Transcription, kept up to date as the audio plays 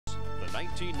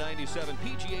1997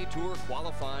 PGA Tour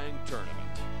qualifying tournament.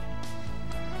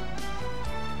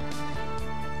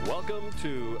 Welcome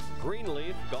to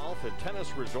Greenleaf Golf and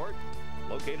Tennis Resort,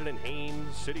 located in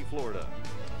Haines City, Florida.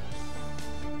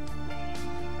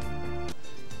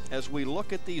 As we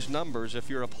look at these numbers, if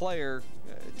you're a player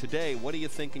today, what are you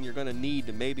thinking you're going to need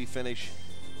to maybe finish?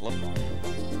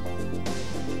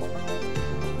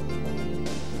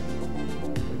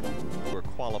 We're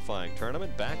qualifying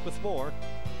tournament. Back with more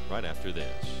right after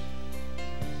this.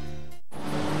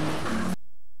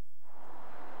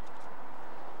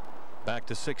 Back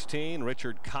to 16, Richie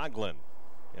Coughlan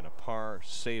in a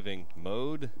par-saving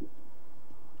mode.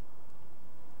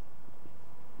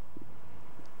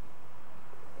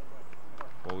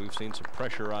 Well, we've seen some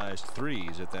pressurized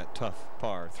threes at that tough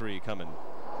par 3 coming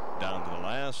down to the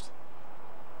last.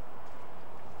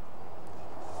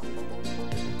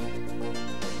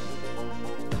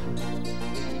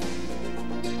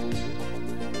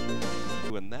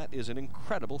 And that is an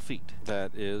incredible feat.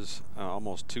 That is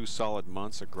almost 2 solid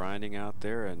months of grinding out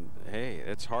there, and hey,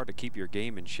 it's hard to keep your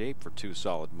game in shape for 2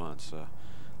 solid months. A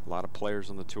lot of players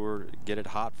on the tour get it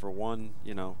hot for one,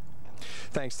 you know.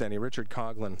 Thanks, Danny. Richie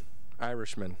Coughlan,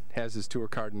 Irishman, has his tour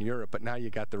card in Europe, but now you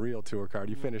got the real tour card.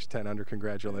 You finished 10 under.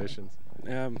 Congratulations.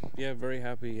 Yeah, very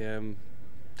happy.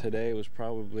 Today was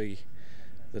probably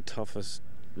the toughest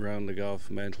round of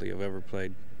golf mentally I've ever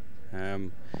played.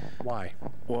 Why?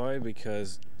 Why?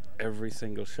 Because every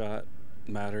single shot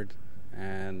mattered,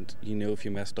 and you knew if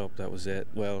you messed up, that was it.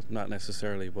 Well, not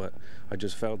necessarily, but I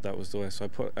just felt that was the way. So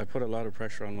I put a lot of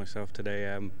pressure on myself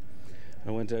today. I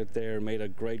went out there, made a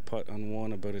great putt on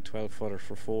one, about a 12-footer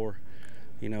for 4,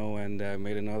 you know, and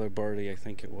made another birdie. I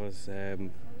think it was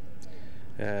on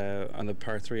the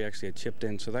par 3. Actually, I chipped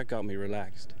in, so that got me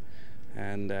relaxed.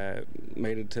 And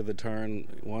made it to the turn,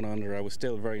 1 under. I was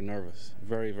still very nervous,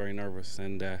 very, very nervous,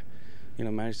 and you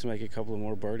know, managed to make a couple of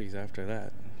more birdies after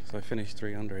that. So I finished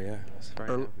 3 under. Yeah. I was very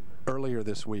happy. Earlier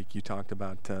this week, you talked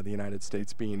about the United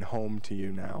States being home to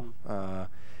you now.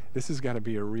 This has got to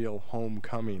be a real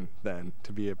homecoming then,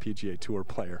 to be a PGA Tour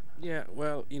player. Yeah.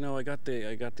 Well, you know, I got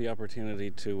the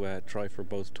opportunity to try for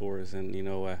both tours, and you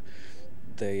know,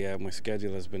 my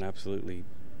schedule has been absolutely,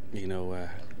 you know,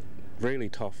 really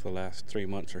tough the last 3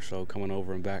 months or so, coming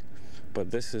over and back. But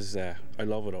this is, I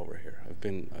love it over here.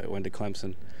 I went to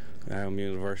Clemson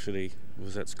University,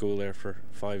 was at school there for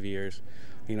 5 years,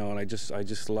 you know, and I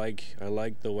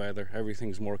like the weather.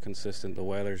 Everything's more consistent. The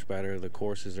weather's better. The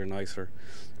courses are nicer,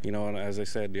 you know. And as I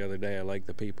said the other day, I like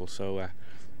the people. So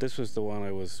this was the one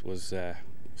I was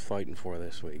fighting for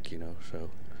this week, you know. So,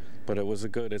 but it was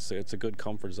it's a good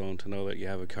comfort zone to know that you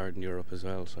have a card in Europe as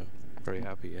well. So very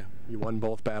happy. Yeah. You won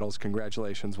both battles.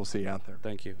 Congratulations. We'll see you out there.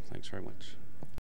 Thank you. Thanks very much.